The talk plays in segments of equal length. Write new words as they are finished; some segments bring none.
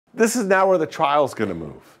this is now where the trial's going to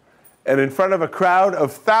move. And in front of a crowd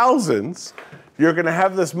of thousands, you're going to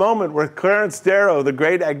have this moment where Clarence Darrow, the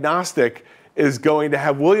great agnostic, is going to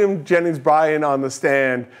have William Jennings Bryan on the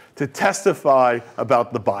stand to testify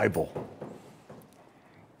about the Bible.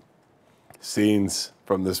 Scenes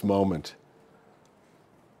from this moment.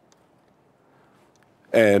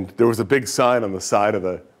 And there was a big sign on the side of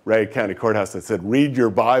the Ray County Courthouse that said, "Read your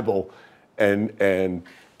Bible." And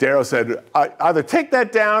Darrow said, either take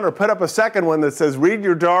that down or put up a second one that says, "Read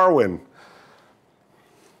your Darwin."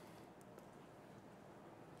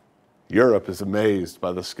 Europe is amazed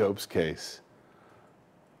by the Scopes case.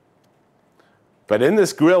 But in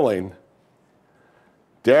this grilling,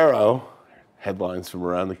 Darrow, headlines from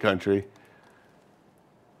around the country,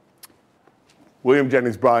 William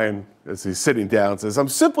Jennings Bryan, as he's sitting down, says, "I'm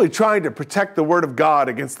simply trying to protect the Word of God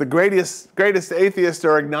against the greatest atheist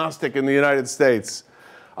or agnostic in the United States.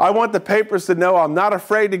 I want the papers to know I'm not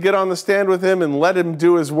afraid to get on the stand with him and let him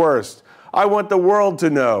do his worst. I want the world to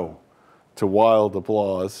know," to wild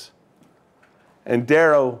applause. And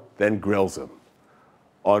Darrow then grills him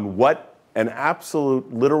on what an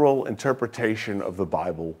absolute literal interpretation of the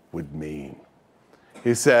Bible would mean.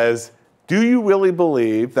 He says, "Do you really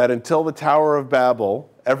believe that until the Tower of Babel,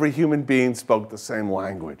 every human being spoke the same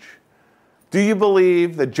language? Do you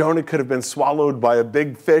believe that Jonah could have been swallowed by a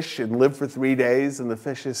big fish and lived for 3 days in the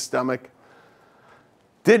fish's stomach?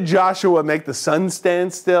 Did Joshua make the sun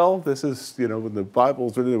stand still?" This is, when the Bible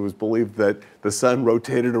was written, it was believed that the sun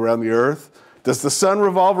rotated around the earth. Does the sun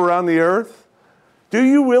revolve around the earth? Do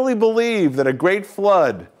you really believe that a great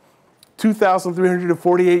flood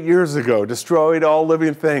 2,348 years ago destroyed all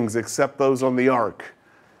living things except those on the ark?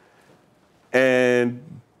 And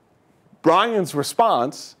Bryan's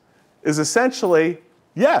response is essentially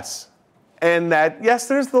yes. And that, yes,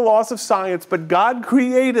 there's the laws of science, but God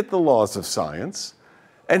created the laws of science,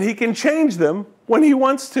 and he can change them when he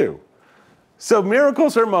wants to. So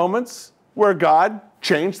miracles are moments where God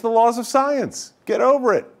changed the laws of science. Get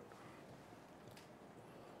over it.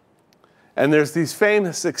 And there's these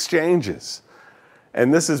famous exchanges.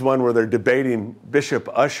 And this is one where they're debating Bishop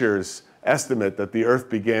Ussher's estimate that the earth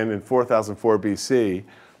began in 4004 BC.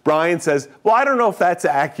 Bryan says, "Well, I don't know if that's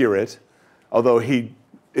accurate," although he,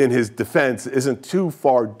 in his defense, isn't too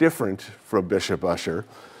far different from Bishop Ussher.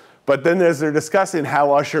 But then as they're discussing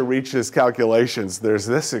how Ussher reached his calculations, there's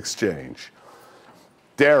this exchange.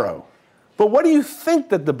 Darrow, "But what do you think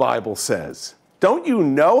that the Bible says? Don't you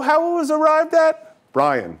know how it was arrived at?"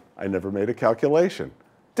 Bryan, "I never made a calculation."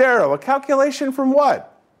 Darrow, "A calculation from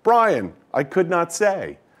what?" Bryan, "I could not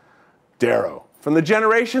say." Darrow, "From the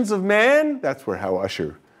generations of man?" That's how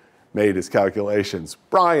Ussher made his calculations.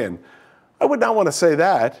 Bryan, "I would not want to say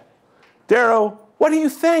that." Darrow, "What do you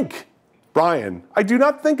think?" Bryan, "I do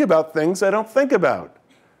not think about things I don't think about."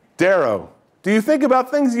 Darrow, "Do you think about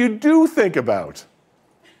things you do think about?"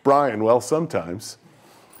 Bryan, "Well, sometimes."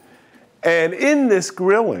 And in this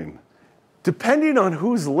grilling, depending on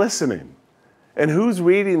who's listening and who's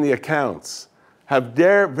reading the accounts, have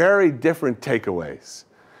very different takeaways.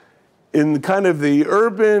 In kind of the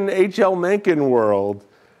urban H.L. Mencken world,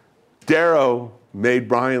 Darrow made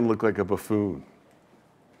Bryan look like a buffoon.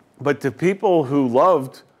 But to people who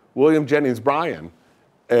loved William Jennings Bryan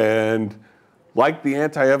and liked the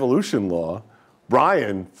anti-evolution law,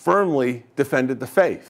 Bryan firmly defended the faith.